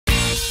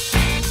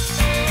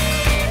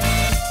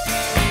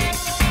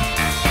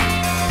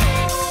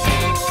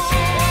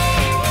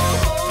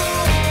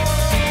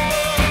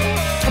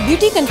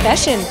Beauty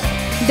confession.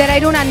 That I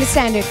don't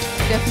understand it.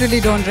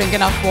 Definitely don't drink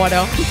enough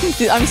water.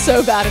 I'm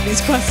so bad at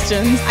these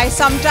questions. I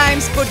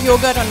sometimes put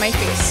yogurt on my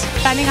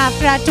face. Running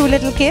after our 2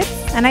 little kids,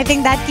 and I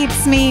think that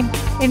keeps me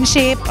in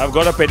shape. I've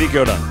got a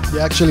pedicure done.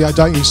 Yeah, actually, I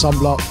don't use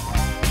sunblock.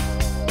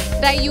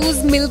 I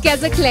use milk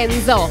as a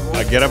cleanser.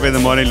 I get up in the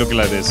morning looking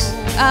like this.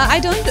 I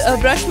don't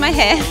brush my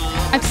hair.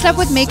 I've slept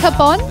with makeup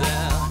on.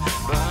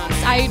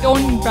 I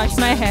don't brush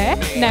my hair,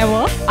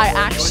 never. I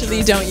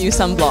actually don't use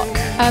sunblock.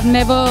 I've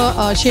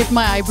never shaved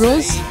my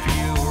eyebrows.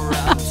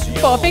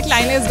 Perfect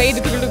liner is very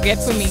difficult to get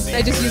for me.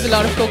 I just use a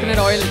lot of coconut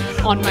oil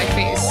on my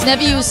face.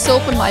 Never use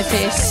soap on my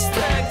face.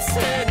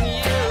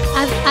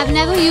 I've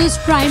never used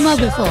primer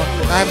before.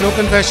 I have no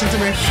confession to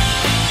make.